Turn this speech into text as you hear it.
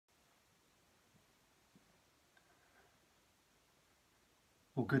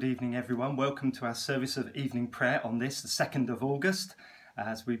Well, good evening, everyone. Welcome to our service of evening prayer on this, the 2nd of August,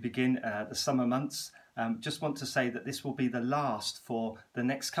 as we begin the summer months. Just want to say that this will be the last for the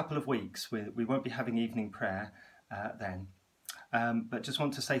next couple of weeks. We won't be having evening prayer then. But just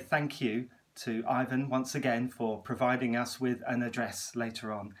want to say thank you to Ivan once again for providing us with an address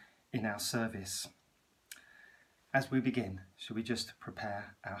later on in our service. As we begin, shall we just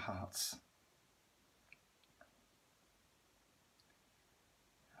prepare our hearts?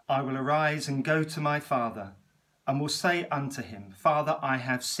 I will arise and go to my Father, and will say unto him, Father, I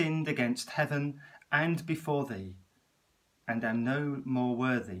have sinned against heaven and before thee, and am no more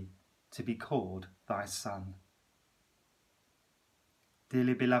worthy to be called thy son.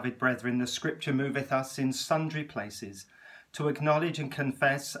 Dearly beloved brethren, the Scripture moveth us in sundry places to acknowledge and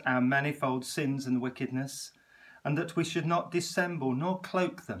confess our manifold sins and wickedness, and that we should not dissemble nor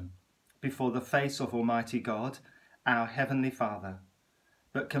cloak them before the face of Almighty God, our Heavenly Father,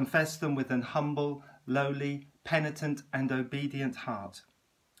 but confess them with an humble, lowly, penitent and obedient heart,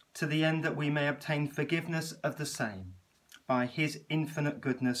 to the end that we may obtain forgiveness of the same by his infinite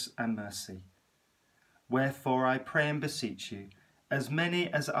goodness and mercy. Wherefore I pray and beseech you, as many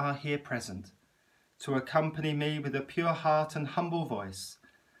as are here present, to accompany me with a pure heart and humble voice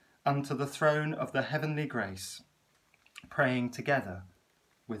unto the throne of the heavenly grace, praying together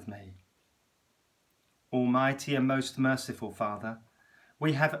with me. Almighty and most merciful Father,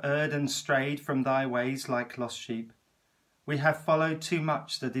 we have erred and strayed from thy ways like lost sheep. We have followed too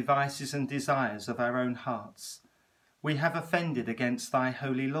much the devices and desires of our own hearts. We have offended against thy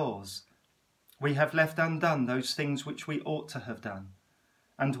holy laws. We have left undone those things which we ought to have done,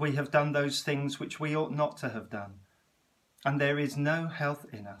 and we have done those things which we ought not to have done, and there is no health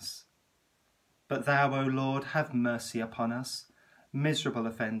in us. But thou, O Lord, have mercy upon us, miserable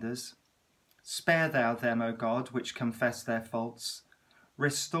offenders. Spare thou them, O God, which confess their faults.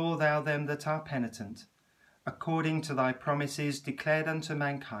 Restore thou them that are penitent, according to thy promises declared unto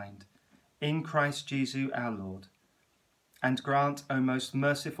mankind, in Christ Jesus our Lord. And grant, O most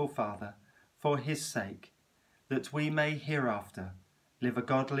merciful Father, for his sake, that we may hereafter live a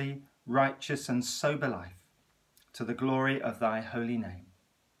godly, righteous and sober life, to the glory of thy holy name.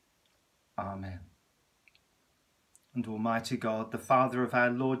 Amen. And Almighty God, the Father of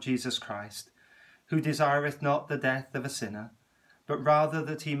our Lord Jesus Christ, who desireth not the death of a sinner, but rather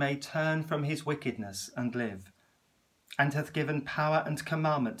that he may turn from his wickedness and live, and hath given power and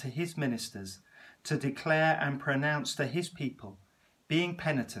commandment to his ministers to declare and pronounce to his people, being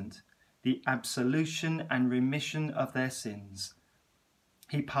penitent, the absolution and remission of their sins.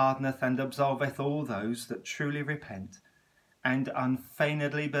 He pardoneth and absolveth all those that truly repent and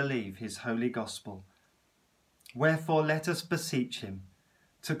unfeignedly believe his holy gospel. Wherefore let us beseech him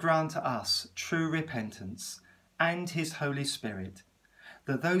to grant us true repentance and his Holy Spirit,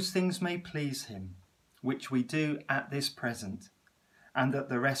 that those things may please him, which we do at this present, and that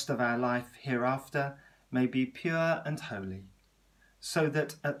the rest of our life hereafter may be pure and holy, so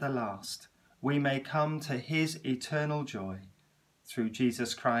that at the last we may come to his eternal joy, through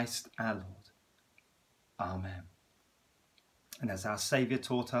Jesus Christ our Lord. Amen. And as our Saviour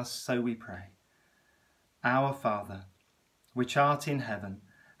taught us, so we pray. Our Father, which art in heaven,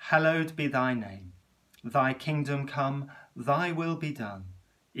 hallowed be thy name. Thy kingdom come, thy will be done,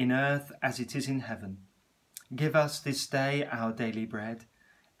 in earth as it is in heaven. Give us this day our daily bread,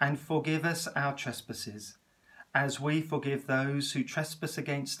 and forgive us our trespasses, as we forgive those who trespass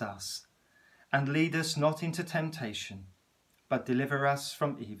against us. And lead us not into temptation, but deliver us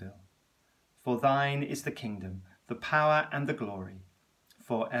from evil. For thine is the kingdom, the power and the glory,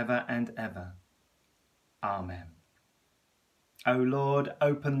 for ever and ever. Amen. O Lord,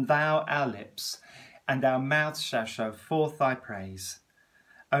 open thou our lips, and our mouths shall show forth thy praise.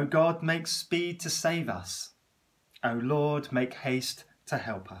 O God, make speed to save us. O Lord, make haste to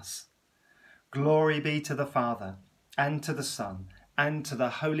help us. Glory be to the Father, and to the Son, and to the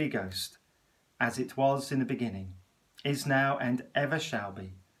Holy Ghost, as it was in the beginning, is now, and ever shall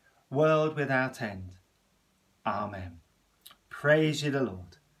be, world without end. Amen. Praise ye the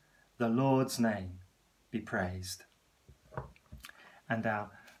Lord. The Lord's name be praised. And our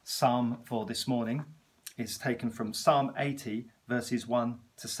psalm for this morning is taken from Psalm 80, verses 1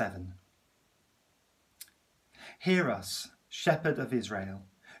 to 7. Hear us, shepherd of Israel,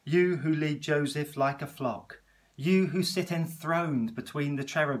 you who lead Joseph like a flock, you who sit enthroned between the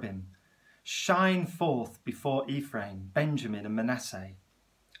cherubim. Shine forth before Ephraim, Benjamin and Manasseh.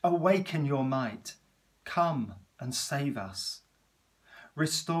 Awaken your might. Come and save us.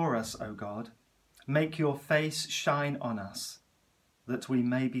 Restore us, O God. Make your face shine on us, that we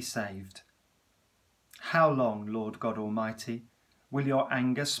may be saved. How long, Lord God Almighty, Will your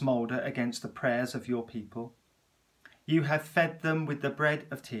anger smoulder against the prayers of your people? You have fed them with the bread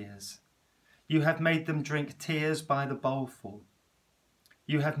of tears. You have made them drink tears by the bowlful.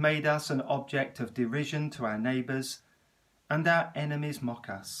 You have made us an object of derision to our neighbours, and our enemies mock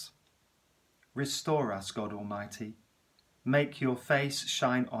us. Restore us, God Almighty. Make your face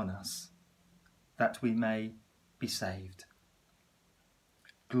shine on us, that we may be saved.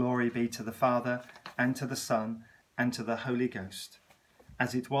 Glory be to the Father, and to the Son, and to the Holy Ghost,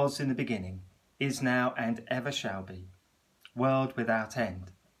 as it was in the beginning, is now, and ever shall be, world without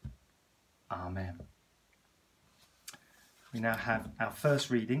end. Amen. We now have our first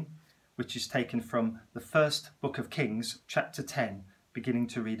reading, which is taken from the first book of Kings, chapter 10, beginning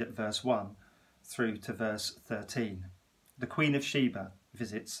to read at verse 1 through to verse 13. The Queen of Sheba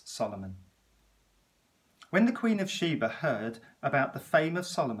visits Solomon. When the Queen of Sheba heard about the fame of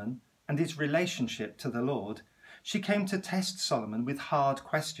Solomon and his relationship to the Lord, she came to test Solomon with hard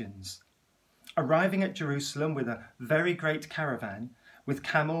questions. Arriving at Jerusalem with a very great caravan, with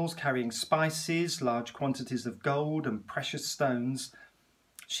camels carrying spices, large quantities of gold and precious stones,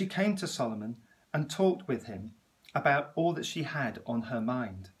 she came to Solomon and talked with him about all that she had on her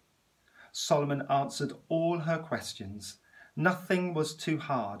mind. Solomon answered all her questions. Nothing was too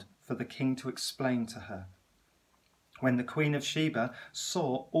hard for the king to explain to her. When the Queen of Sheba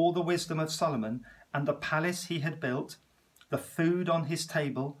saw all the wisdom of Solomon and the palace he had built, the food on his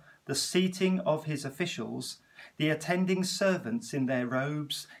table, the seating of his officials, the attending servants in their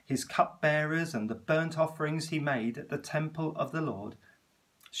robes, his cupbearers, and the burnt offerings he made at the temple of the Lord,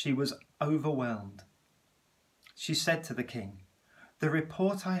 she was overwhelmed. She said to the king, "The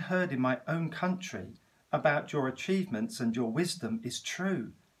report I heard in my own country about your achievements and your wisdom is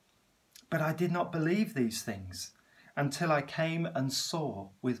true. But I did not believe these things until I came and saw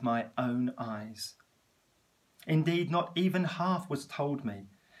with my own eyes. Indeed, not even half was told me.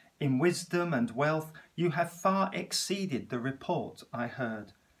 In wisdom and wealth you have far exceeded the report I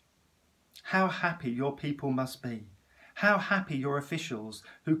heard. How happy your people must be. How happy your officials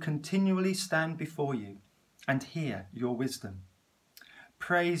who continually stand before you and hear your wisdom.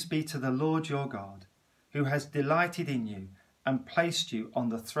 Praise be to the Lord your God, who has delighted in you and placed you on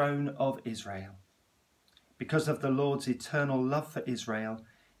the throne of Israel. Because of the Lord's eternal love for Israel,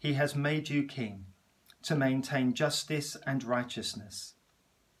 he has made you king, to maintain justice and righteousness."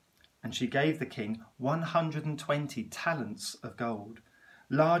 And she gave the king 120 talents of gold,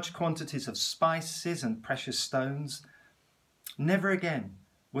 large quantities of spices and precious stones. Never again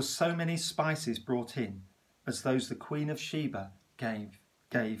was so many spices brought in as those the Queen of Sheba gave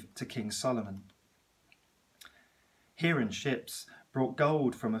to King Solomon. Hiram ships brought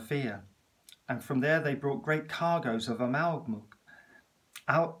gold from Ophir, and from there they brought great cargoes of almug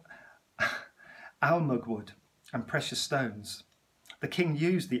wood and precious stones. The king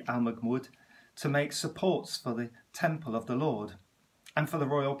used the almug wood to make supports for the temple of the Lord and for the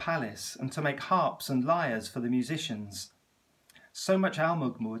royal palace, and to make harps and lyres for the musicians. So much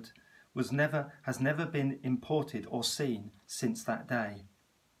almug wood has never been imported or seen since that day.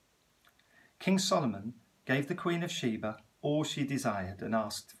 King Solomon gave the Queen of Sheba all she desired and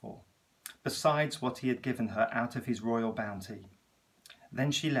asked for, besides what he had given her out of his royal bounty.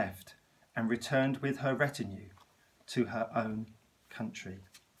 Then she left and returned with her retinue to her own country.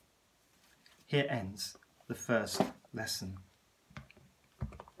 Here ends the first lesson.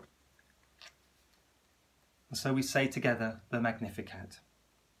 And so we say together the Magnificat.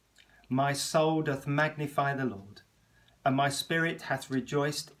 My soul doth magnify the Lord, and my spirit hath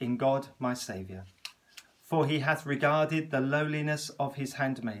rejoiced in God my Saviour. For he hath regarded the lowliness of his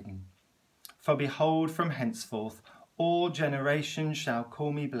handmaiden. For behold, from henceforth all generations shall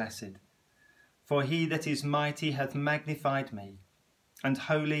call me blessed. For he that is mighty hath magnified me, and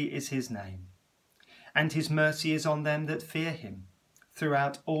holy is his name. And his mercy is on them that fear him,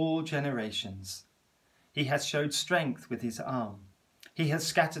 throughout all generations. He hath showed strength with his arm. He hath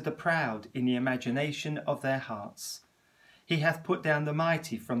scattered the proud in the imagination of their hearts. He hath put down the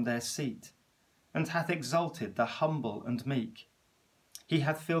mighty from their seat, and hath exalted the humble and meek. He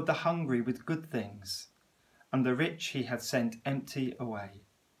hath filled the hungry with good things, and the rich he hath sent empty away.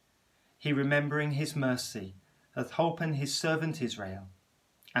 He, remembering his mercy, hath holpen his servant Israel,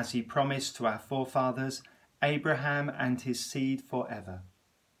 as he promised to our forefathers, Abraham and his seed for ever.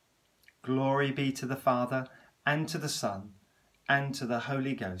 Glory be to the Father, and to the Son, and to the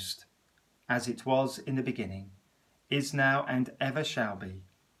Holy Ghost, as it was in the beginning, is now, and ever shall be,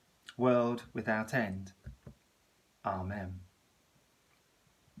 world without end. Amen.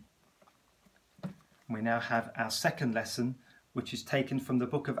 We now have our second lesson, which is taken from the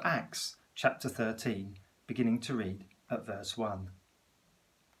book of Acts, chapter 13, beginning to read at verse 1.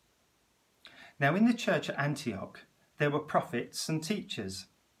 Now in the church at Antioch there were prophets and teachers: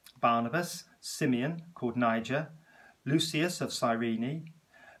 Barnabas, Simeon, called Niger, Lucius of Cyrene,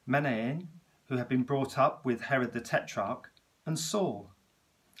 Manaen, who had been brought up with Herod the Tetrarch, and Saul.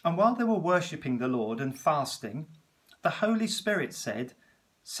 And while they were worshipping the Lord and fasting, the Holy Spirit said,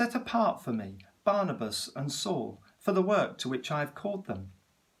 "Set apart for me Barnabas and Saul for the work to which I have called them."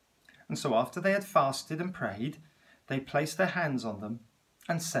 And so after they had fasted and prayed, they placed their hands on them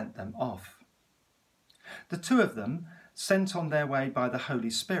and sent them off. The two of them, sent on their way by the Holy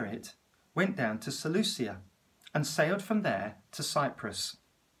Spirit, went down to Seleucia and sailed from there to Cyprus.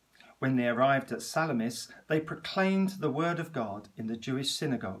 When they arrived at Salamis, they proclaimed the word of God in the Jewish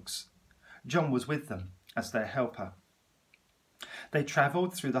synagogues. John was with them as their helper. They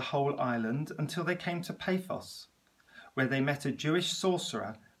travelled through the whole island until they came to Paphos, where they met a Jewish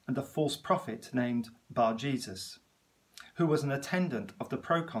sorcerer and a false prophet named Bar-Jesus, who was an attendant of the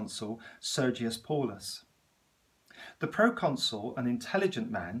proconsul Sergius Paulus. The proconsul, an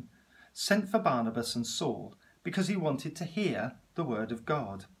intelligent man, sent for Barnabas and Saul because he wanted to hear the word of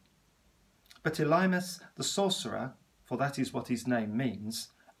God. But Elymas the sorcerer, for that is what his name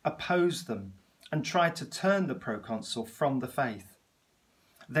means, opposed them and tried to turn the proconsul from the faith.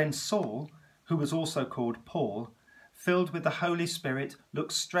 Then Saul, who was also called Paul, filled with the Holy Spirit,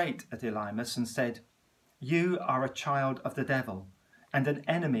 looked straight at Elymas and said, "You are a child of the devil and an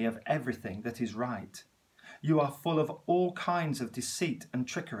enemy of everything that is right. You are full of all kinds of deceit and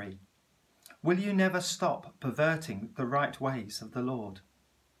trickery. Will you never stop perverting the right ways of the Lord?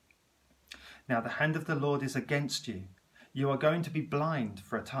 Now the hand of the Lord is against you. You are going to be blind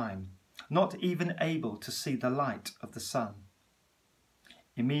for a time, not even able to see the light of the sun."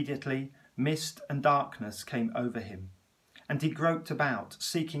 Immediately mist and darkness came over him, and he groped about,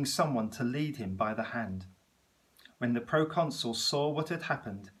 seeking someone to lead him by the hand. When the proconsul saw what had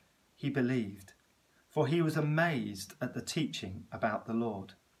happened, he believed, for he was amazed at the teaching about the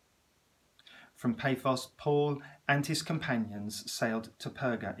Lord. From Paphos, Paul and his companions sailed to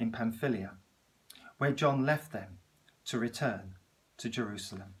Perga in Pamphylia, where John left them to return to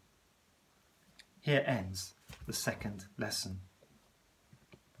Jerusalem. Here ends the second lesson.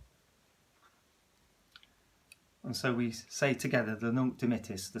 And so we say together the Nunc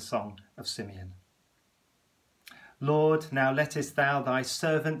Dimittis, the song of Simeon. Lord, now lettest thou thy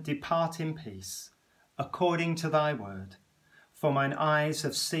servant depart in peace, according to thy word. For mine eyes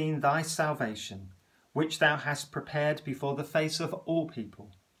have seen thy salvation, which thou hast prepared before the face of all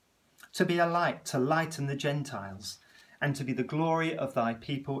people, to be a light to lighten the Gentiles, and to be the glory of thy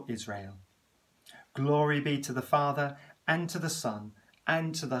people Israel. Glory be to the Father, and to the Son,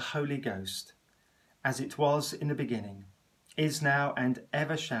 and to the Holy Ghost, as it was in the beginning, is now, and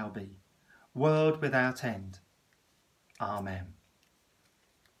ever shall be, world without end. Amen.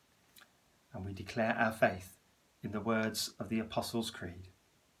 And we declare our faith in the words of the Apostles' Creed.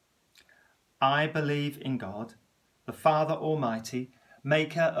 I believe in God, the Father Almighty,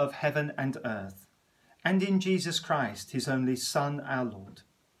 maker of heaven and earth, and in Jesus Christ, his only Son, our Lord,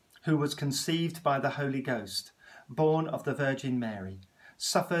 who was conceived by the Holy Ghost, born of the Virgin Mary,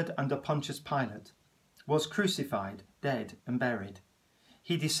 suffered under Pontius Pilate, was crucified, dead, and buried.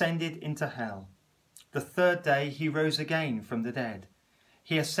 He descended into hell. The third day he rose again from the dead.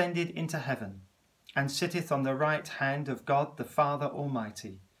 He ascended into heaven, and sitteth on the right hand of God the Father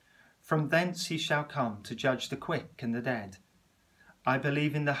Almighty. From thence he shall come to judge the quick and the dead. I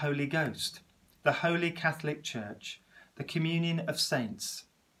believe in the Holy Ghost, the Holy Catholic Church, the communion of saints,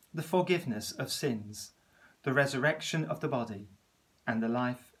 the forgiveness of sins, the resurrection of the body, and the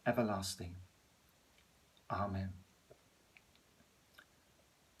life everlasting. Amen.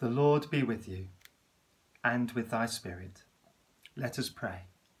 The Lord be with you, and with thy spirit. Let us pray.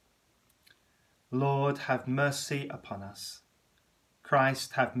 Lord, have mercy upon us.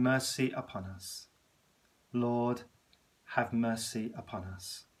 Christ, have mercy upon us. Lord, have mercy upon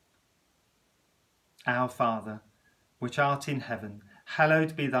us. Our Father, which art in heaven,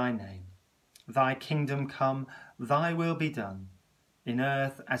 hallowed be thy name. Thy kingdom come, thy will be done, in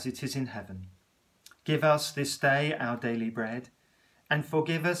earth as it is in heaven. Give us this day our daily bread, and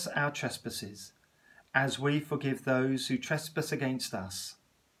forgive us our trespasses, as we forgive those who trespass against us.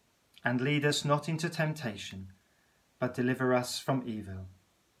 And lead us not into temptation, but deliver us from evil.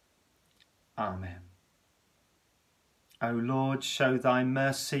 Amen. O Lord, show thy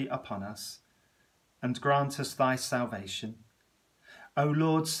mercy upon us, and grant us thy salvation. O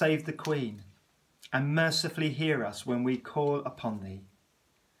Lord, save the Queen, and mercifully hear us when we call upon thee.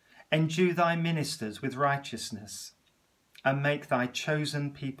 Endue thy ministers with righteousness, and make thy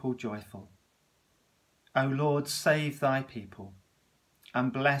chosen people joyful. O Lord, save thy people.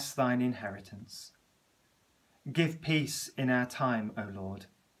 and bless thine inheritance. Give peace in our time, O Lord,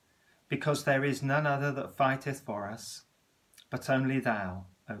 because there is none other that fighteth for us, but only thou,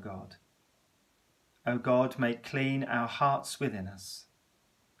 O God. O God, make clean our hearts within us,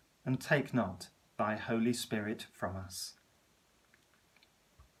 and take not thy Holy Spirit from us.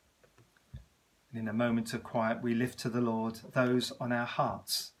 And in a moment of quiet, we lift to the Lord those on our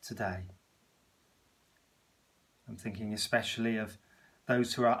hearts today. I'm thinking especially of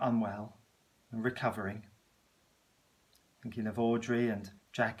those who are unwell and recovering. Thinking of Audrey and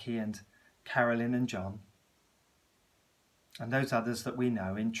Jackie and Carolyn and John. And those others that we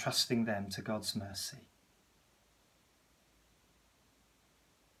know, entrusting them to God's mercy.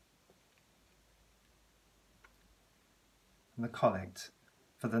 And the collect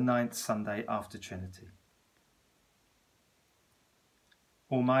for the 9th Sunday after Trinity.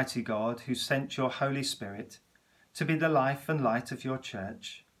 Almighty God, who sent your Holy Spirit to be the life and light of your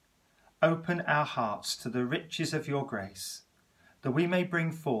church, open our hearts to the riches of your grace, that we may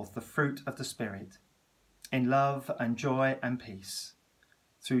bring forth the fruit of the Spirit, in love and joy and peace,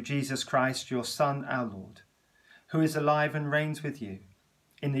 through Jesus Christ, your Son, our Lord, who is alive and reigns with you,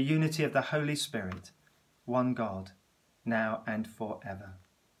 in the unity of the Holy Spirit, one God, now and forever.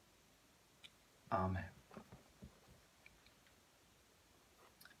 Amen.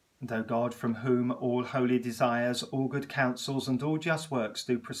 And O God, from whom all holy desires, all good counsels, and all just works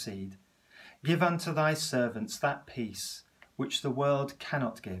do proceed, give unto thy servants that peace which the world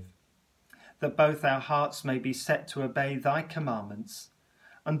cannot give, that both our hearts may be set to obey thy commandments,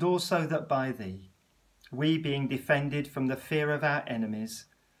 and also that by thee, we being defended from the fear of our enemies,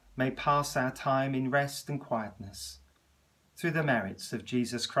 may pass our time in rest and quietness, through the merits of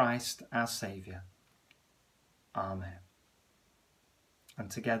Jesus Christ our Saviour. Amen. And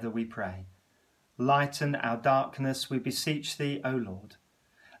together we pray, lighten our darkness, we beseech thee, O Lord,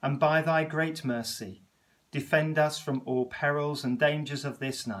 and by thy great mercy defend us from all perils and dangers of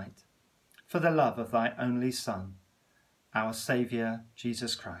this night, for the love of thy only Son, our Saviour,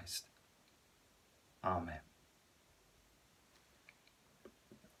 Jesus Christ. Amen.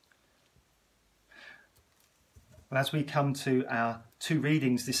 Well, as we come to our two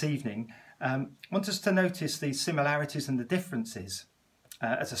readings this evening, I want us to notice the similarities and the differences.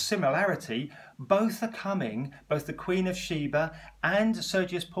 As a similarity, both are coming, both the Queen of Sheba and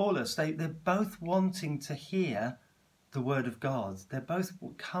Sergius Paulus, they're both wanting to hear the word of God. They're both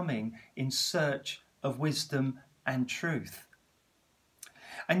coming in search of wisdom and truth.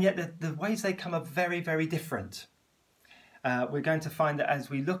 And yet the ways they come are very, very different. We're going to find that as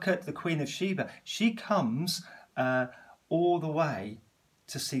we look at the Queen of Sheba, she comes all the way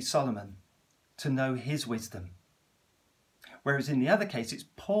to see Solomon, to know his wisdom. Whereas in the other case, it's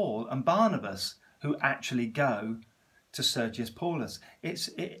Paul and Barnabas who actually go to Sergius Paulus.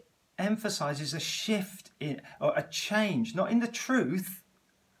 It emphasises a shift, or a change, not in the truth,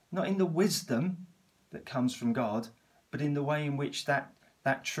 not in the wisdom that comes from God, but in the way in which that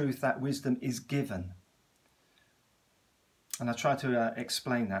truth, that wisdom is given. And I'll try to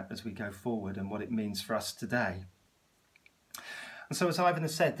explain that as we go forward and what it means for us today. And so, as Ivan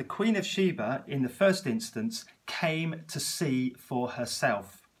has said, the Queen of Sheba, in the first instance, came to see for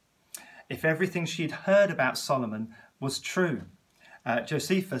herself if everything she'd heard about Solomon was true.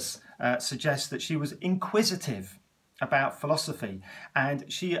 Josephus suggests that she was inquisitive about philosophy,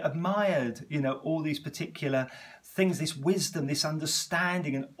 and she admired, all these particular things, this wisdom, this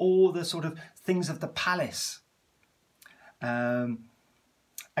understanding, and all the sort of things of the palace.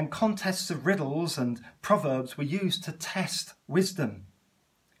 And contests of riddles and proverbs were used to test wisdom.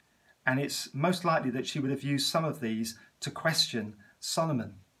 And it's most likely that she would have used some of these to question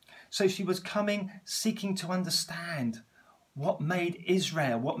Solomon. So she was coming, seeking to understand what made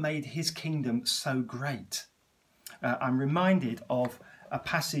Israel, what made his kingdom so great. I'm reminded of a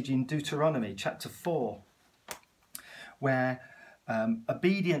passage in Deuteronomy chapter 4, where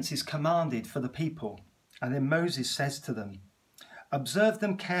obedience is commanded for the people. And then Moses says to them, "Observe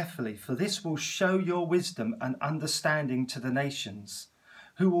them carefully, for this will show your wisdom and understanding to the nations,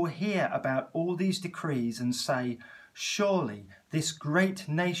 who will hear about all these decrees and say, 'Surely this great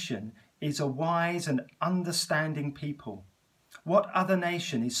nation is a wise and understanding people. What other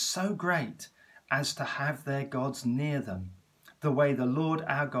nation is so great as to have their gods near them, the way the Lord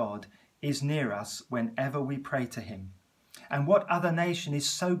our God is near us whenever we pray to him? And what other nation is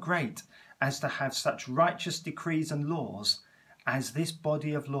so great as to have such righteous decrees and laws as this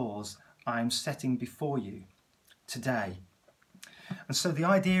body of laws I am setting before you today?'" And so the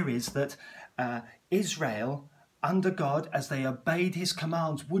idea is that Israel, under God, as they obeyed his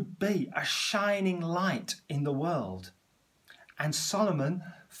commands, would be a shining light in the world. And Solomon,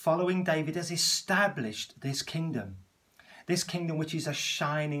 following David, has established this kingdom which is a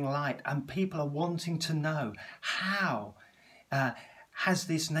shining light, and people are wanting to know, how has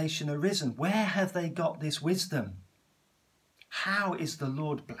this nation arisen? Where have they got this wisdom? How is the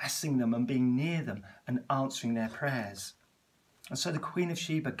Lord blessing them and being near them and answering their prayers? And so the Queen of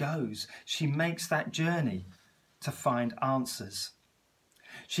Sheba goes. She makes that journey to find answers.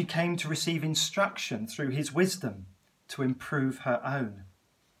 She came to receive instruction through his wisdom to improve her own.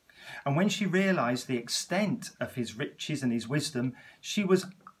 And when she realised the extent of his riches and his wisdom, she was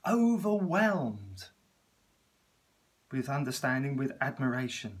overwhelmed with understanding, with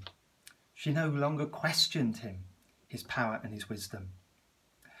admiration. She no longer questioned him, his power and his wisdom.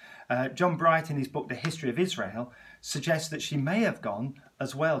 John Bright, in his book The History of Israel, suggests that she may have gone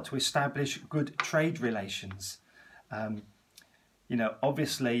as well to establish good trade relations.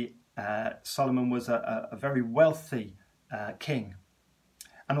 Obviously, Solomon was a very wealthy king.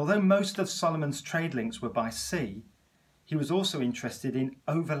 And although most of Solomon's trade links were by sea, he was also interested in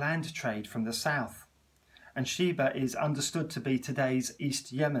overland trade from the south. And Sheba is understood to be today's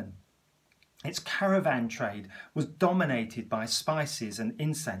East Yemen. Its caravan trade was dominated by spices and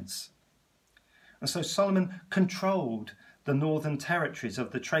incense. And so Solomon controlled the northern territories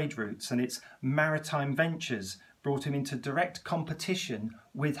of the trade routes, and its maritime ventures brought him into direct competition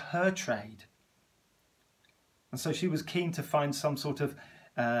with her trade. And so she was keen to find some sort of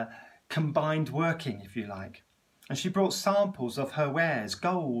combined working, if you like. And she brought samples of her wares,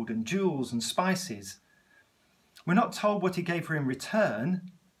 gold and jewels and spices. We're not told what he gave her in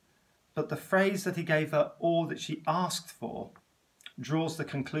return, but the phrase that he gave her all that she asked for draws the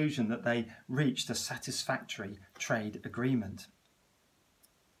conclusion that they reached a satisfactory trade agreement.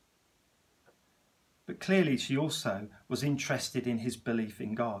 But clearly she also was interested in his belief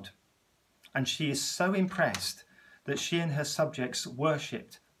in God. And she is so impressed that she and her subjects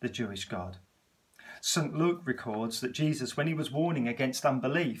worshipped the Jewish God. St. Luke records that Jesus, when he was warning against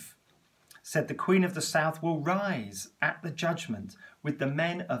unbelief, said, "The Queen of the South will rise at the judgment with the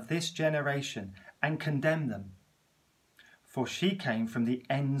men of this generation and condemn them. For she came from the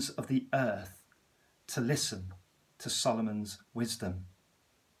ends of the earth to listen to Solomon's wisdom."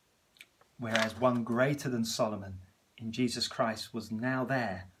 Whereas one greater than Solomon in Jesus Christ was now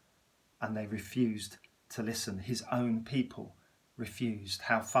there, and they refused to listen. His own people refused.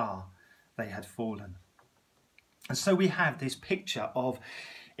 How far they had fallen. And so we have this picture of,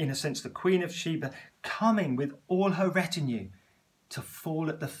 in a sense, the Queen of Sheba coming with all her retinue to fall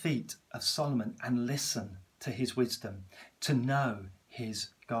at the feet of Solomon and listen to his wisdom, to know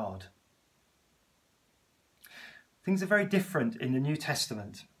his God. Things are very different in the New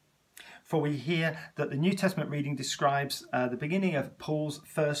Testament, for we hear that the New Testament reading describes the beginning of Paul's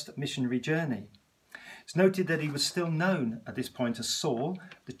first missionary journey. It's noted that he was still known at this point as Saul.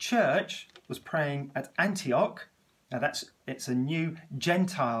 The church was praying at Antioch. Now it's a new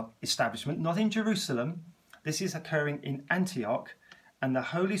Gentile establishment, not in Jerusalem. This is occurring in Antioch, and the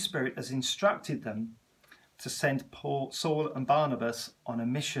Holy Spirit has instructed them to send Saul and Barnabas on a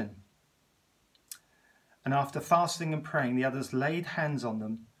mission. And after fasting and praying, the others laid hands on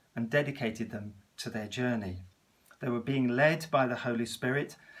them and dedicated them to their journey. They were being led by the Holy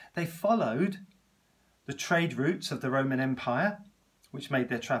Spirit. They followed the trade routes of the Roman Empire, which made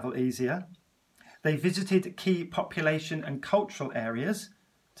their travel easier. They visited key population and cultural areas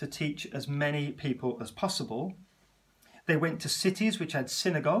to teach as many people as possible. They went to cities which had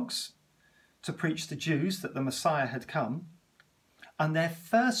synagogues to preach to Jews that the Messiah had come. And their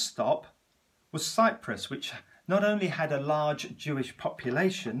first stop was Cyprus, which not only had a large Jewish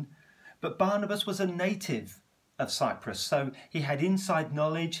population, but Barnabas was a native of Cyprus. So he had inside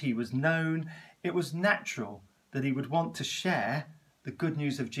knowledge, he was known. It was natural that he would want to share the good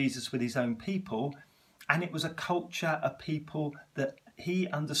news of Jesus with his own people. And it was a culture, a people that he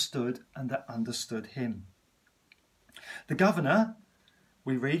understood and that understood him. The governor,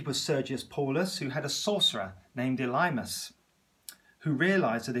 we read, was Sergius Paulus, who had a sorcerer named Elymas, who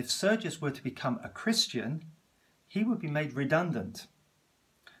realised that if Sergius were to become a Christian, he would be made redundant.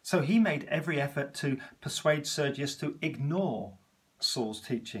 So he made every effort to persuade Sergius to ignore Saul's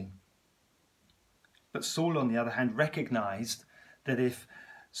teaching. But Saul, on the other hand, recognised that if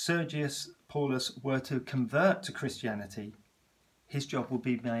Sergius Paulus were to convert to Christianity, his job would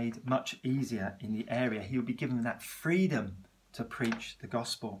be made much easier in the area. He would be given that freedom to preach the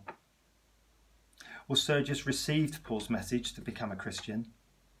gospel. Well, Sergius received Paul's message to become a Christian,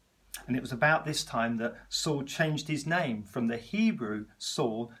 and it was about this time that Saul changed his name from the Hebrew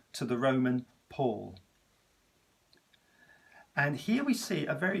Saul to the Roman Paul. And here we see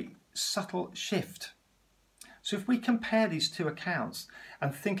a very subtle shift. So if we compare these two accounts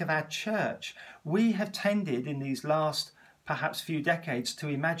and think of our church, we have tended in these last perhaps few decades to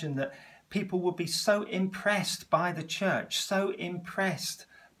imagine that people would be so impressed by the church, so impressed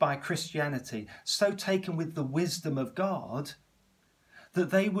by Christianity, so taken with the wisdom of God, that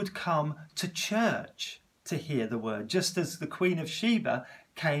they would come to church to hear the word, just as the Queen of Sheba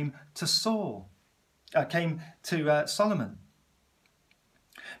came to Solomon.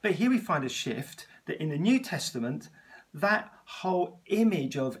 But here we find a shift, that in the New Testament, that whole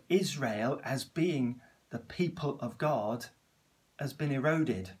image of Israel as being the people of God has been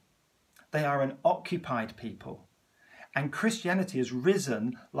eroded. They are an occupied people. And Christianity has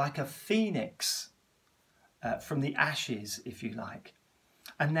risen like a phoenix from the ashes, if you like.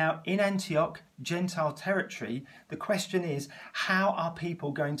 And now in Antioch, Gentile territory, the question is, how are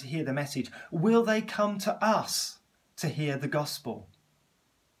people going to hear the message? Will they come to us to hear the gospel?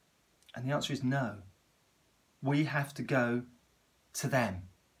 And the answer is no. We have to go to them.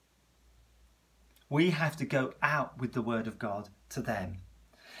 We have to go out with the word of God to them.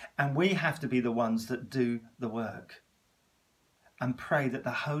 And we have to be the ones that do the work. And pray that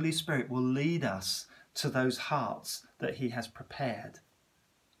the Holy Spirit will lead us to those hearts that he has prepared.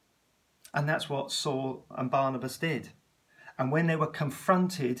 And that's what Saul and Barnabas did. And when they were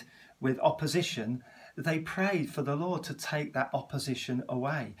confronted with opposition, they prayed for the Lord to take that opposition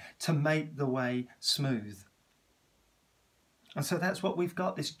away, to make the way smooth. And so that's what we've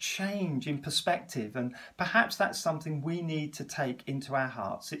got, this change in perspective. And perhaps that's something we need to take into our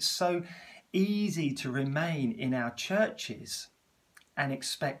hearts. It's so easy to remain in our churches and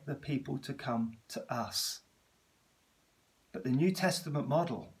expect the people to come to us. But the New Testament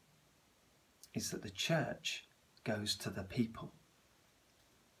model is that the church goes to the people.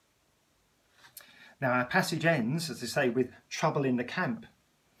 Now our passage ends, as I say, with trouble in the camp.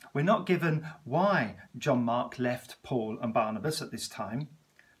 We're not given why John Mark left Paul and Barnabas at this time.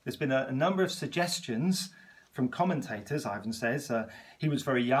 There's been a number of suggestions from commentators. Ivan says he was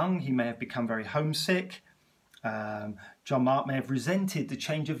very young, he may have become very homesick. John Mark may have resented the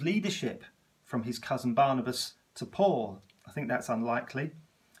change of leadership from his cousin Barnabas to Paul. I think that's unlikely.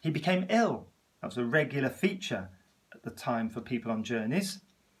 He became ill. That was a regular feature at the time for people on journeys,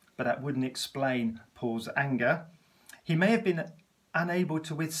 but that wouldn't explain Paul's anger. He may have been unable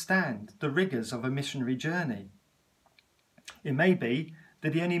to withstand the rigours of a missionary journey. It may be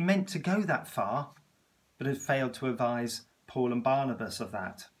that he only meant to go that far, but had failed to advise Paul and Barnabas of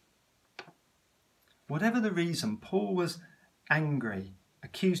that. Whatever the reason, Paul was angry,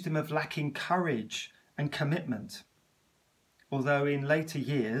 accused him of lacking courage and commitment, although in later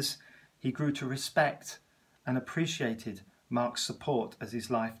years he grew to respect and appreciated Mark's support as his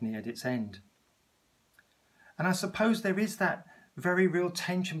life neared its end. And I suppose there is that very real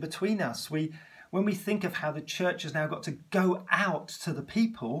tension between us. When we think of how the church has now got to go out to the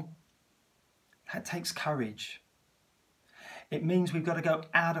people, that takes courage. It means we've got to go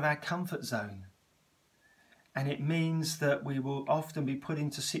out of our comfort zone. And it means that we will often be put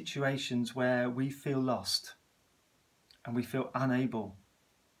into situations where we feel lost and we feel unable.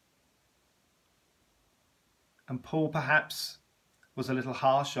 And Paul perhaps was a little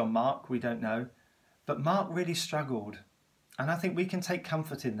harsh on Mark, we don't know. But Mark really struggled. And I think we can take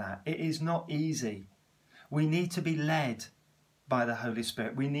comfort in that. It is not easy. We need to be led by the Holy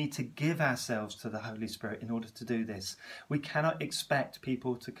Spirit. We need to give ourselves to the Holy Spirit in order to do this. We cannot expect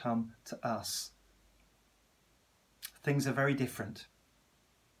people to come to us. Things are very different.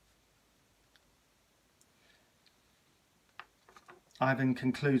 Ivan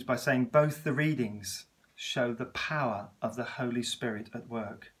concludes by saying both the readings show the power of the Holy Spirit at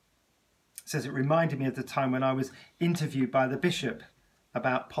work. It says it reminded me of the time when I was interviewed by the bishop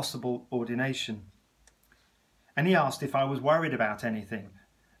about possible ordination. And he asked if I was worried about anything.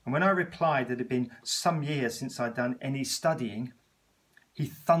 And when I replied that it had been some years since I'd done any studying, he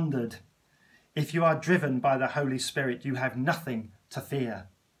thundered, "If you are driven by the Holy Spirit, you have nothing to fear."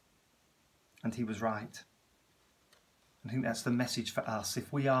 And he was right. I think that's the message for us.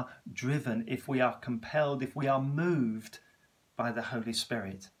 If we are driven, if we are compelled, if we are moved by the Holy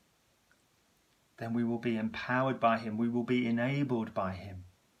Spirit, then we will be empowered by him, we will be enabled by him,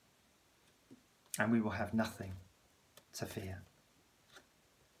 and we will have nothing to fear.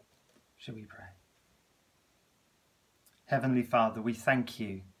 Shall we pray? Heavenly Father, we thank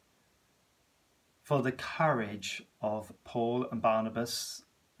you for the courage of Paul and Barnabas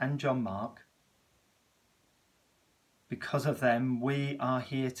and John Mark. Because of them, we are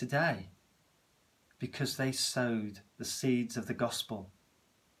here today, because they sowed the seeds of the gospel.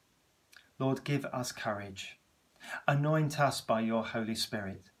 Lord, give us courage. Anoint us by your Holy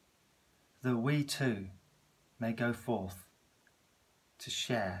Spirit, that we too may go forth to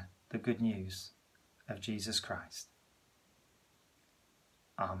share the good news of Jesus Christ.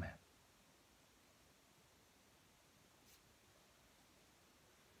 Amen.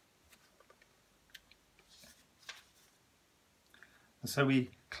 And so we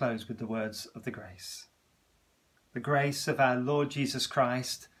close with the words of the grace. The grace of our Lord Jesus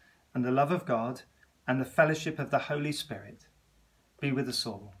Christ and the love of God and the fellowship of the Holy Spirit be with us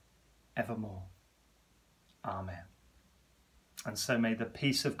all evermore. Amen. And so may the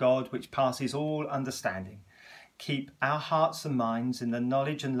peace of God, which passes all understanding, keep our hearts and minds in the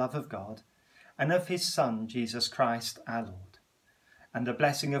knowledge and love of God and of his Son, Jesus Christ our Lord. And the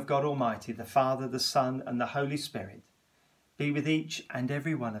blessing of God Almighty, the Father, the Son, and the Holy Spirit be with each and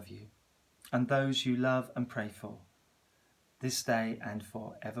every one of you and those you love and pray for this day and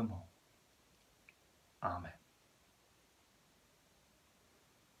for evermore. Amen.